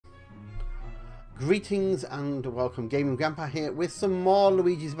Greetings and welcome, Gaming Grandpa here with some more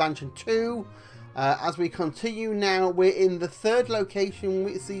Luigi's Mansion 2. As we continue now, we're in the third location,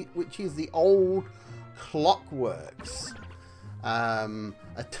 which is the old Clockworks.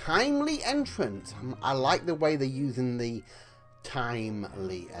 A timely entrance. I like the way they're using the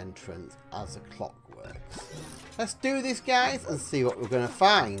timely entrance as a Clockworks. Let's do this, guys, and see what we're going to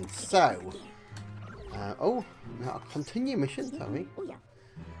find. So, oh, not a continue mission, sorry.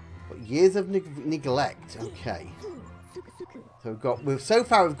 But years of neglect. Okay. So so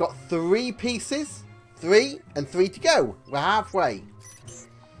far we've got 3 pieces, 3 and 3 to go. We're halfway.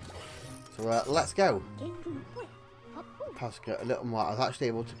 So let's go. Perhaps get a little more. I was actually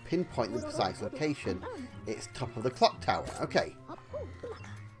able to pinpoint the precise location. It's top of the clock tower. Okay.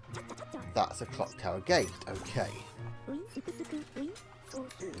 That's a clock tower gate. Okay.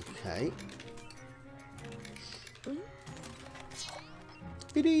 Okay.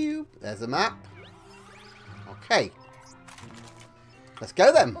 There's a map. Okay. Let's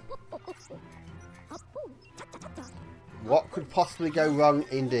go then. What could possibly go wrong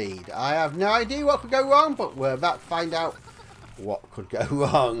indeed? I have no idea what could go wrong, but we're about to find out what could go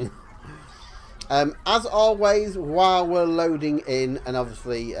wrong. As always, while we're loading in and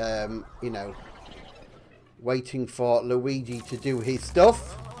obviously, you know, waiting for Luigi to do his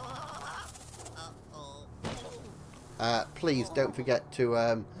stuff. Please don't forget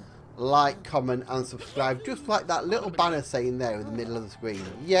to like, comment and subscribe, just like that little banner saying there in the middle of the screen.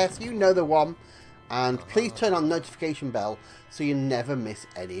 Yes, you know the one. And please turn on notification bell so you never miss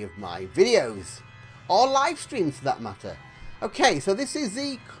any of my videos. Or live streams for that matter. Okay, so this is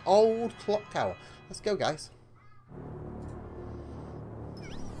the old clock tower. Let's go, guys.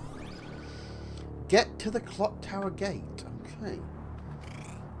 Get to the clock tower gate. Okay.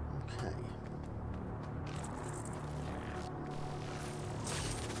 Okay.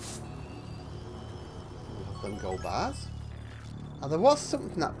 Them gold bars. Oh, there was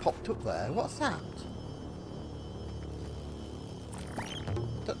something that popped up there. What's that?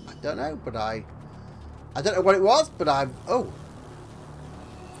 I don't know, but I don't know what it was, but oh.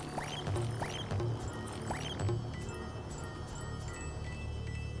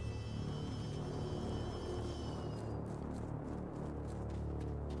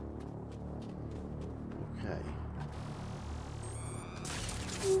 Okay.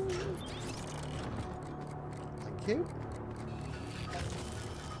 Thank you.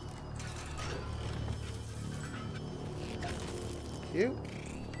 Thank you.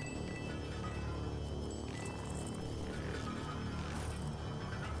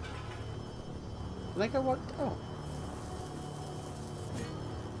 Can I go what? Oh.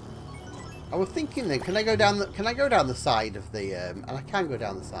 I was thinking then, can I go down the side of the and I can go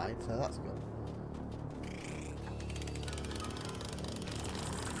down the side, so that's good.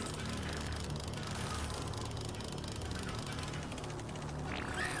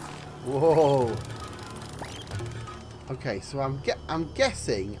 Whoa. Okay, so I'm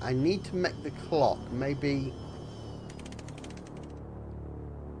guessing I need to make the clock maybe.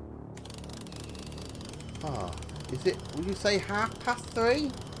 Ah, is it? Would you say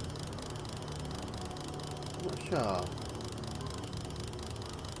 3:30? I'm not sure.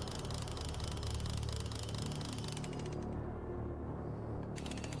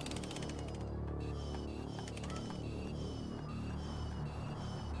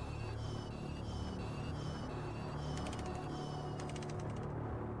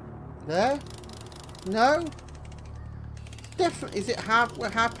 There? No? Definitely. Is it half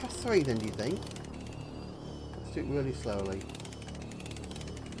 3:30 then, do you think? Let's do it really slowly.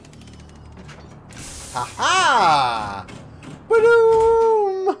 Ha-ha!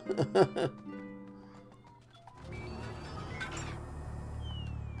 Boom!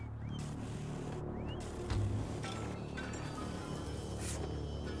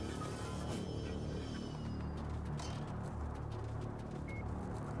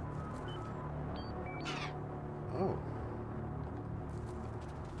 Oh.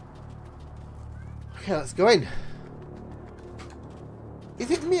 Okay, let's go in.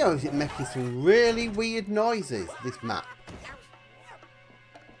 Is it me or is it making some really weird noises, this map?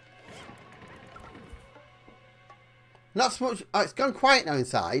 Not so much. Oh, it's gone quiet now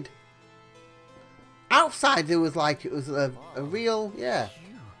inside. Outside there was like, it was a real, yeah.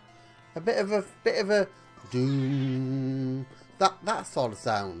 A bit of a doom. That sort of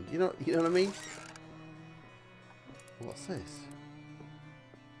sound. You know what I mean? What's this?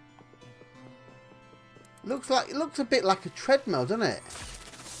 It looks a bit like a treadmill, doesn't it?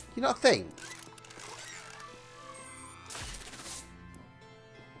 Do you not think?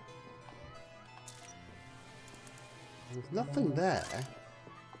 There's nothing there.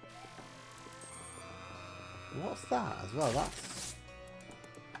 What's that as well? That's...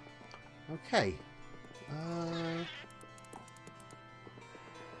 Okay.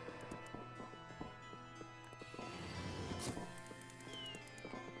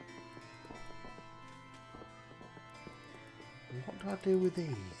 What do I do with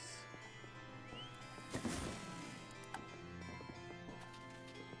these?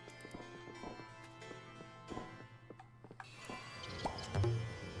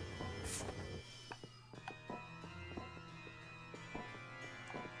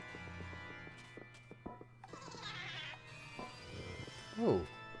 Oh.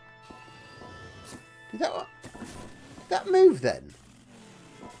 Did that move then?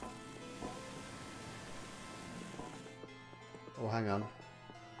 Oh, hang on.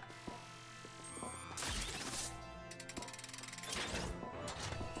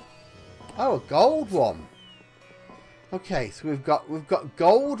 Oh, a gold one. Okay, so we've got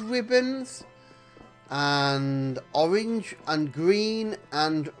gold ribbons and orange and green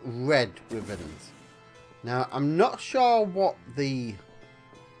and red ribbons. Now, I'm not sure what we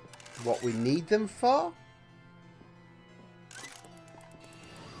need them for.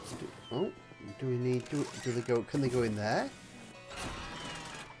 Do we need... Do they go... Can they go in there?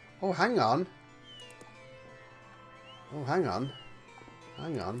 Oh, hang on. Oh, hang on.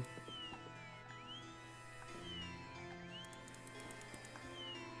 Hang on.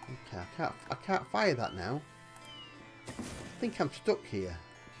 Okay, I can't fire that now. I think I'm stuck here.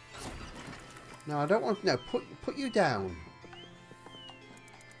 No, I don't want... No, put you down.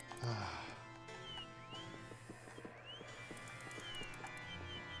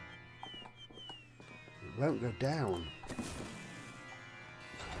 It won't go down.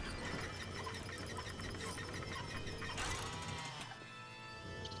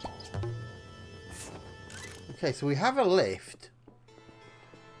 Okay, so we have a lift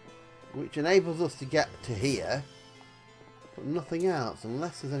which enables us to get to here, but nothing else,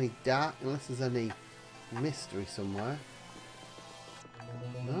 unless there's any unless there's any mystery somewhere.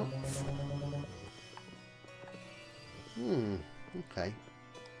 No. Okay.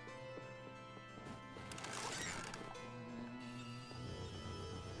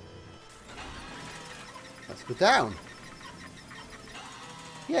 Let's go down.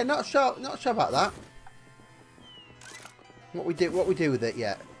 Yeah, not sure about that. What we do with it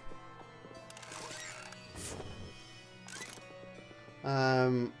yet?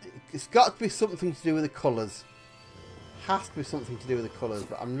 It's got to be something to do with the colours. Has to be something to do with the colours,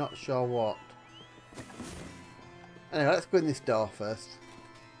 but I'm not sure what. Anyway, let's go in this door first.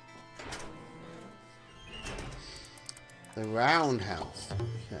 The roundhouse.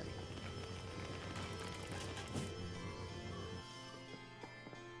 Okay.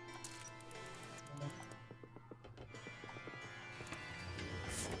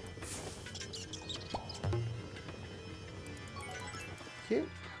 Cute.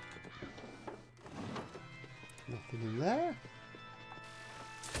 Nothing in there.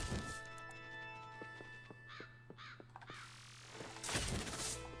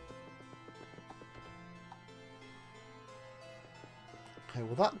 Okay,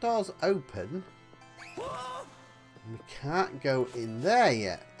 well that door's open. We can't go in there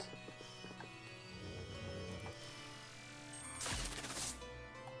yet.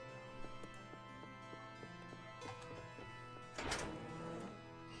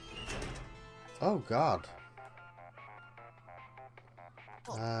 Oh God.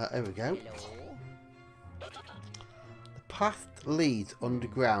 There we go. The path leads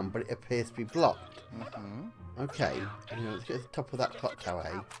underground, but it appears to be blocked. Okay. Anyway, let's get to the top of that clock tower,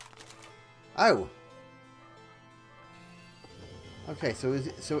 hey? Oh. Okay, so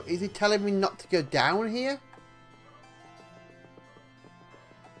is he telling me not to go down here?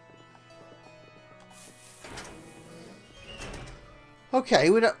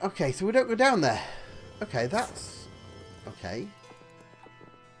 Okay, so we don't go down there. Okay, that's okay.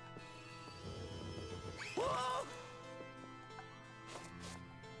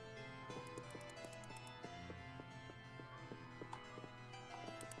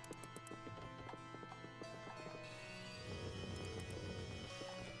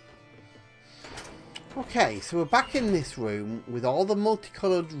 Okay, so we're back in this room with all the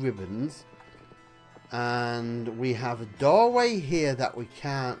multicoloured ribbons. And we have a doorway here that we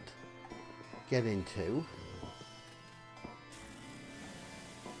can't get into.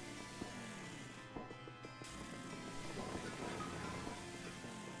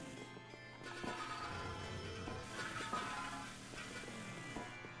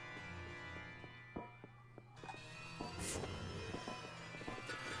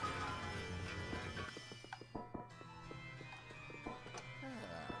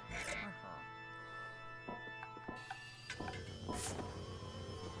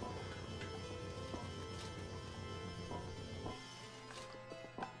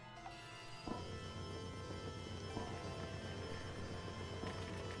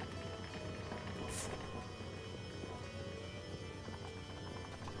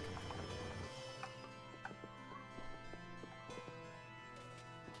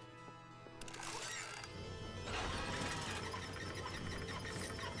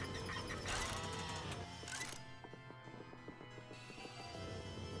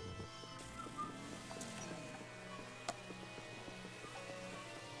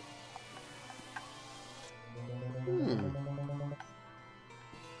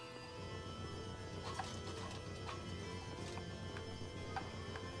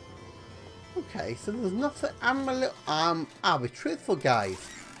 Okay, so there's nothing. I'll be truthful, guys.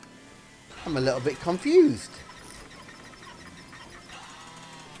 I'm a little bit confused.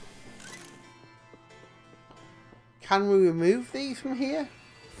 Can we remove these from here?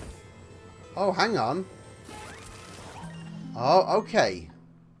 Oh, hang on. Oh, okay.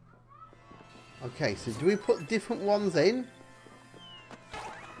 Okay, so do we put different ones in?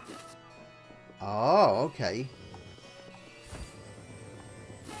 Oh, okay.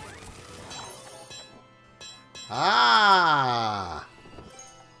 Ah!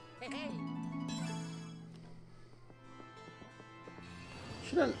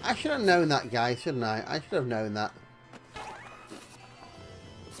 I should have known that, guys, shouldn't I? I should have known that.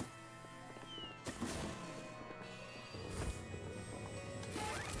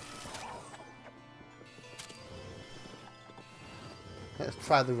 Let's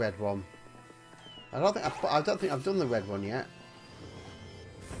try the red one. I don't think I've done the red one yet.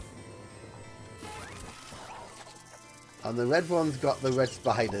 And the red one's got the red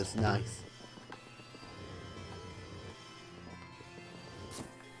spiders. Nice.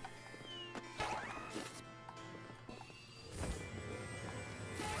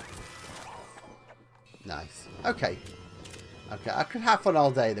 Nice. Okay. Okay, I could have fun all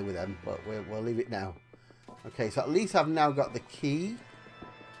day with them, but we'll leave it now. Okay, so at least I've now got the key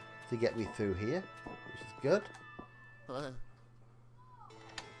to get me through here, which is good.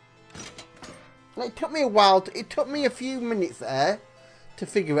 It took me a while. It took me a few minutes there to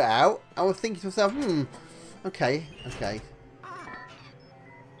figure it out. I was thinking to myself, okay, okay.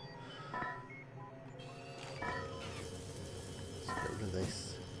 Let's get rid of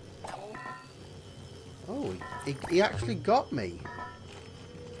this. Oh, he actually got me.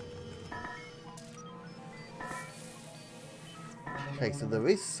 Okay, so there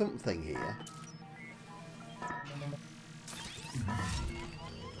is something here.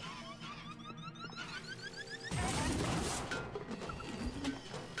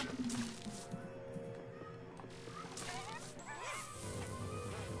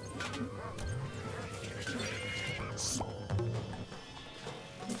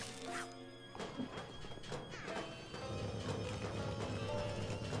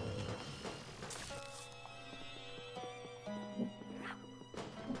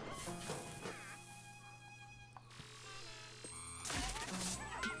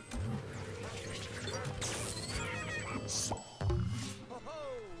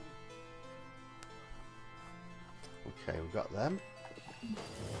 Okay, we've got them.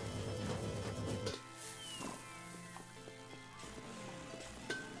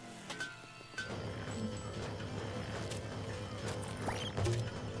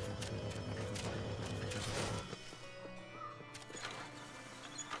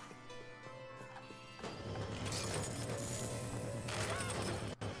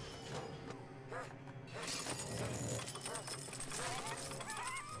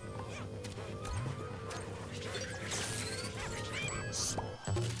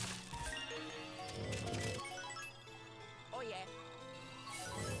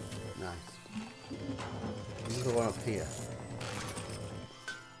 Up here.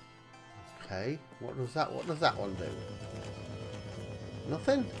 Okay, what does that one do?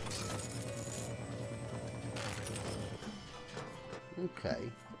 Nothing?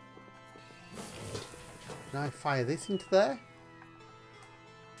 Okay. Can I fire this into there?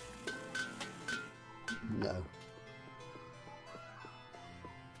 No.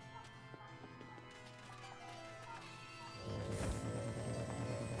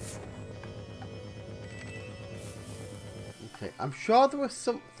 Okay, I'm sure there was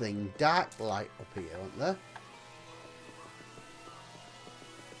something dark light up here, wasn't there?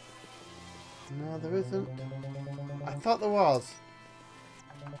 No, there isn't. I thought there was.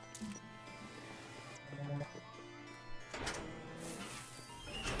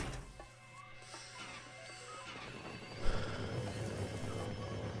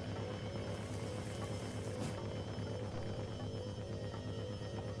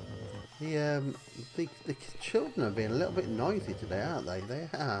 The children are being a little bit noisy today, aren't they? They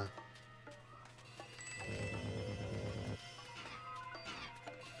are.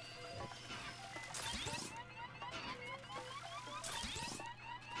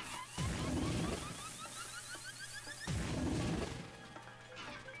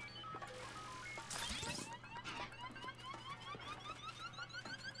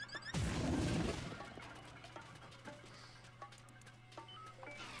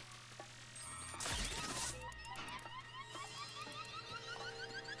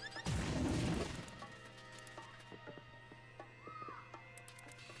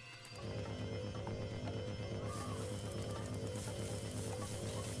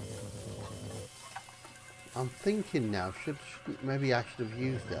 I'm thinking now, maybe I should have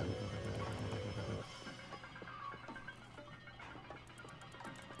used them.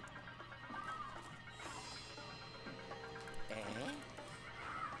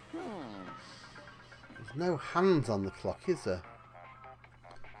 There's no hands on the clock, is there?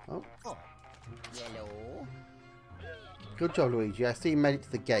 Oh. Yellow. Good job, Luigi. I see you made it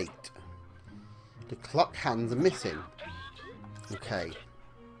to the gate. The clock hands are missing. Okay.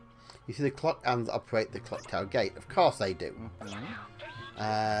 You see the clock hands operate the clock tower gate. Of course they do.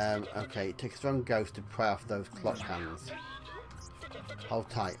 Okay, it takes a strong ghost to pry off those clock hands. Hold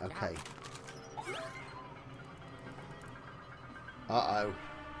tight, okay. Uh-oh.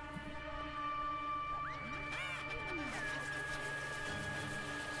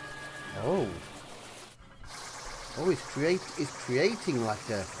 Oh. Oh, it's creating like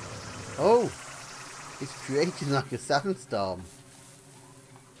a... Oh! It's creating like a sandstorm.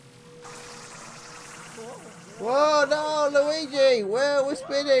 Whoa, no, Luigi! Whoa, we're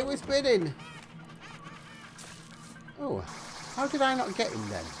spinning! Oh, how did I not get him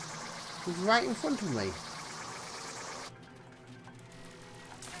then? He's right in front of me.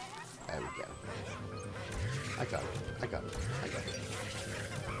 There we go. I got it.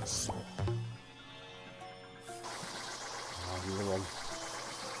 Oh, another one.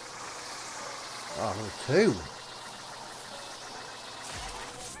 Oh, another two.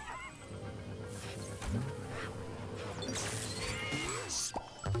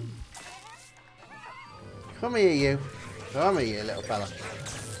 Come here, you. Come here, you little fella.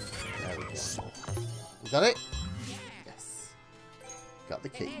 There we go. Is that it? Yes. Got the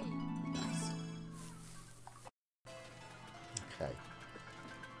key. Nice. Okay.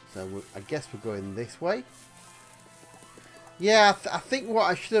 So I guess we're going this way. Yeah, I think what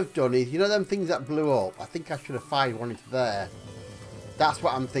I should have done is, you know them things that blew up? I think I should have fired one into there. That's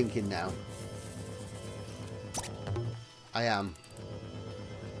what I'm thinking now. I am.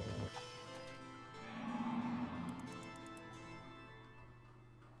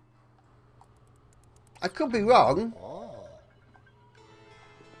 I could be wrong. Oh.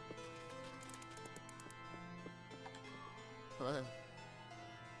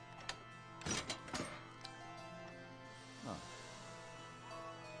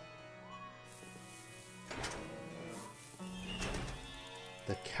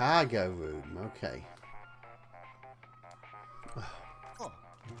 The cargo room, okay. Oh.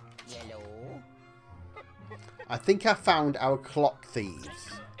 Yellow. I think I found our clock thieves.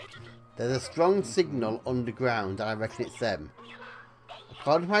 There's a strong signal underground and I reckon it's them.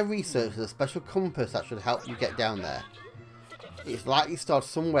 According to my research, there's a special compass that should help you get down there. It's likely stored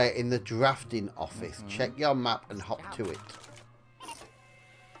somewhere in the drafting office. Check your map and hop to it.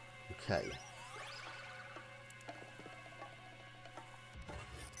 Okay.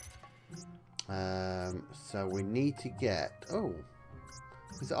 So we need to get... Oh.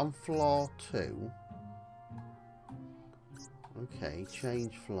 Is it on floor 2? Okay,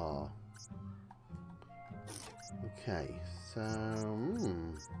 change floor. Okay, so...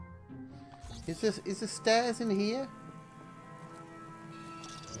 Is there stairs in here?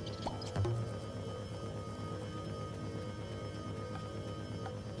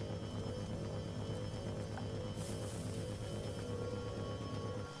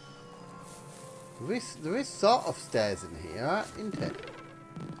 There is sort of stairs in here, isn't it?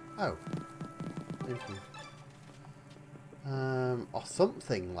 Oh. Or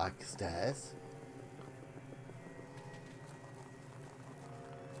something like stairs.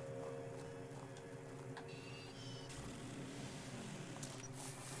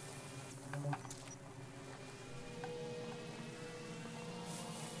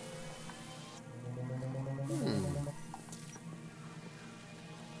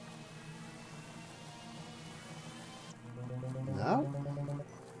 No?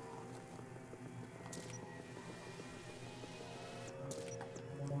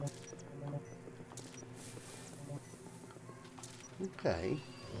 Okay.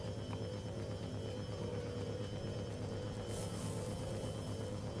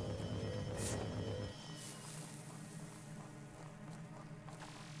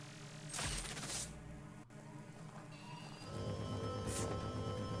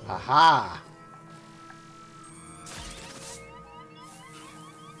 Aha!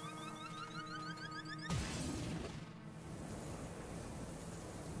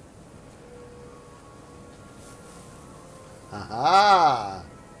 Aha!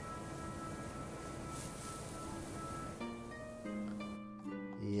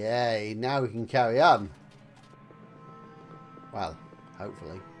 Yay, now we can carry on. Well,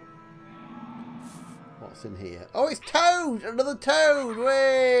 hopefully. What's in here? Oh, it's Toad! Another Toad!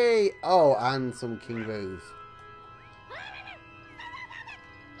 Way! Oh, and some Kingaroos.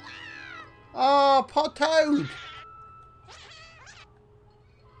 Oh, poor Toad!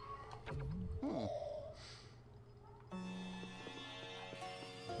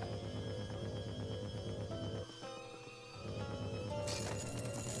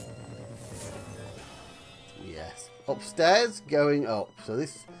 Yes. Upstairs, going up. So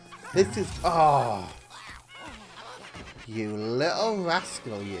this is... Oh! You little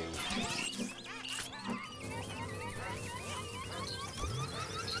rascal, you.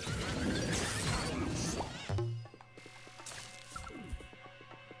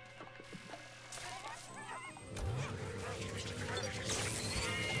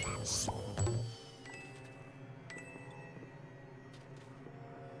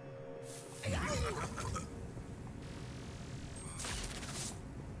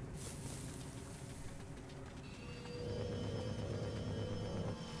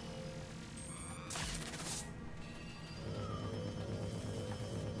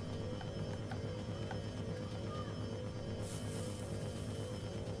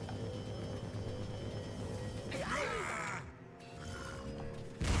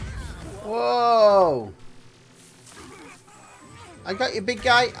 Whoa! I got you, big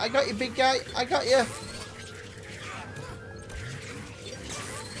guy. I got you, big guy. I got you.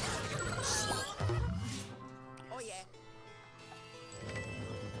 Oh yeah.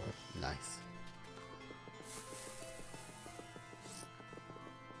 Nice.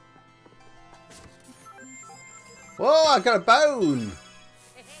 Whoa, I got a bone.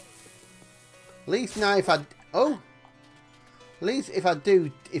 At least now if I... Oh! At least if I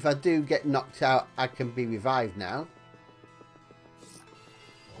do get knocked out, I can be revived now.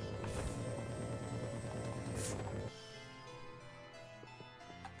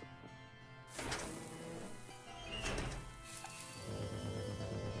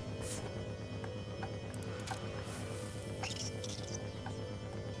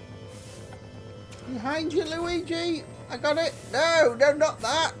 Behind you, Luigi! I got it! No, no, not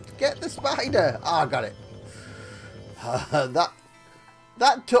that! Get the spider! Oh, I got it.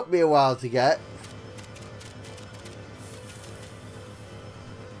 That took me a while to get.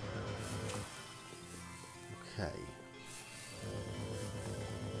 Okay.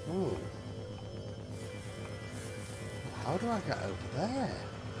 Oh. How do I get over there?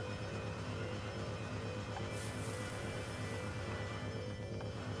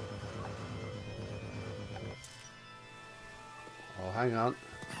 Oh, hang on.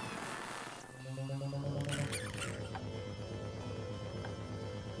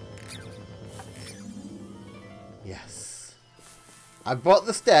 Yes. I brought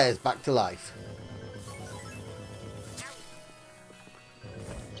the stairs back to life.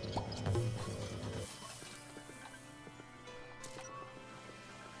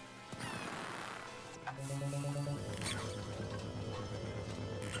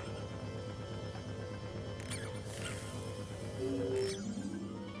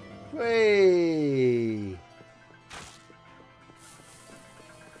 Whee!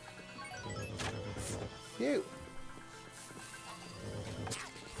 You.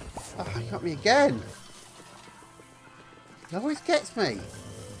 Oh, he got me again. He always gets me.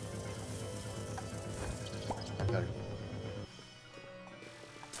 I got him.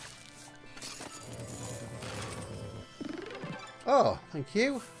 Oh, thank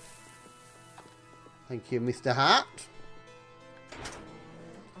you. Thank you, Mr. Hat.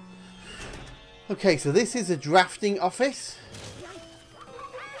 Okay, so this is a drafting office.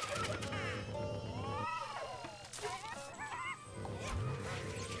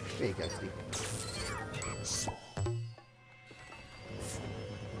 There you go, Steve.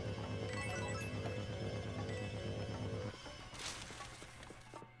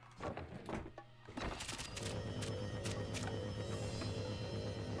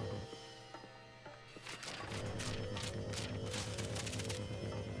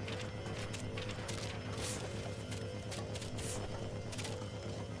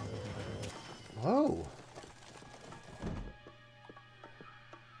 Whoa.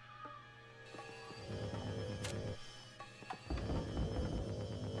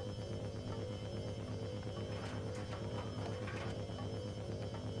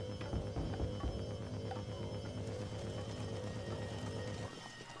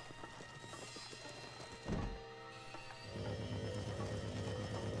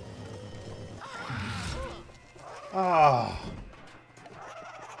 Oh.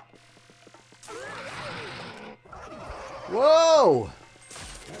 Whoa!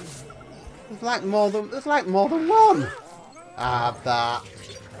 There's like more than one. Have that.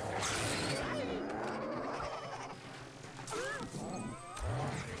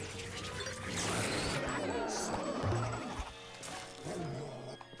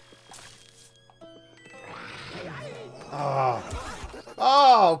 Oh.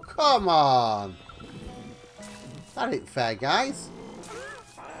 Oh, come on. That ain't fair, guys.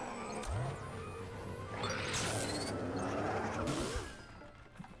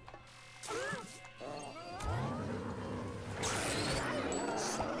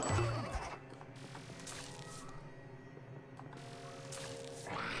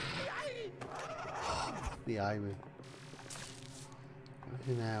 Behind me. What's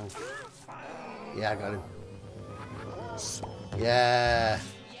he now? Yeah, I got him. Yeah.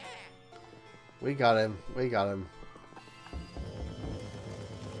 We got him. We got him.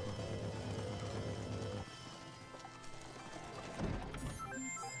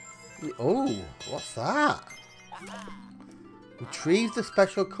 Oh, what's that? Retrieve the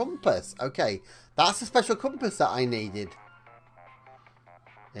special compass. Okay, that's the special compass that I needed.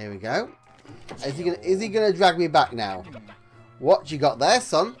 There we go. Is he gonna drag me back now? What you got there,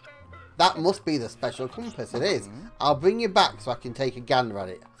 son? That must be the special compass. It is. I'll bring you back so I can take a gander at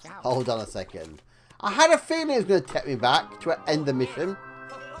it. Hold on a second. I had a feeling he was going to take me back to end the mission.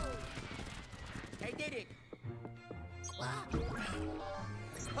 I did it.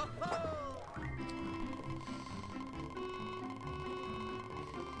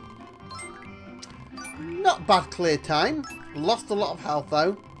 Not bad clear time. Lost a lot of health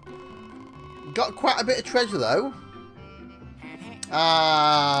though. Got quite a bit of treasure though.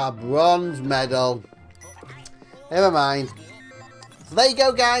 Ah, bronze medal. Never mind. So there you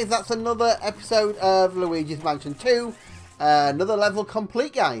go, guys. That's another episode of Luigi's Mansion 2. Another level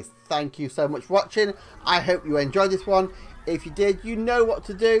complete, guys. Thank you so much for watching. I hope you enjoyed this one. If you did, you know what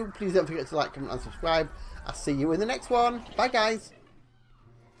to do. Please don't forget to like, comment and subscribe. I'll see you in the next one. Bye, guys.